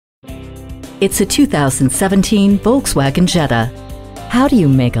It's a 2017 Volkswagen Jetta. How do you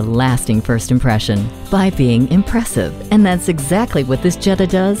make a lasting first impression? By being impressive. And that's exactly what this Jetta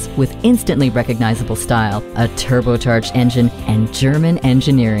does, with instantly recognizable style, a turbocharged engine, and German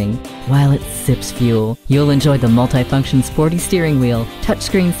engineering. While it sips fuel, you'll enjoy the multifunction sporty steering wheel,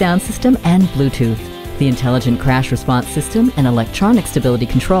 touchscreen sound system, and Bluetooth. The intelligent crash response system and electronic stability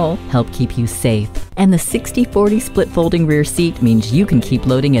control help keep you safe. And the 60/40 split folding rear seat means you can keep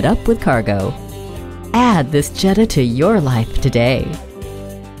loading it up with cargo. Add this Jetta to your life today.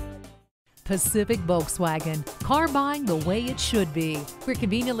 Pacific Volkswagen, car buying the way it should be. We're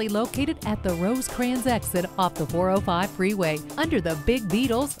conveniently located at the Rosecrans exit off the 405 freeway under the Big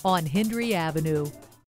Beetles on Hendry Avenue.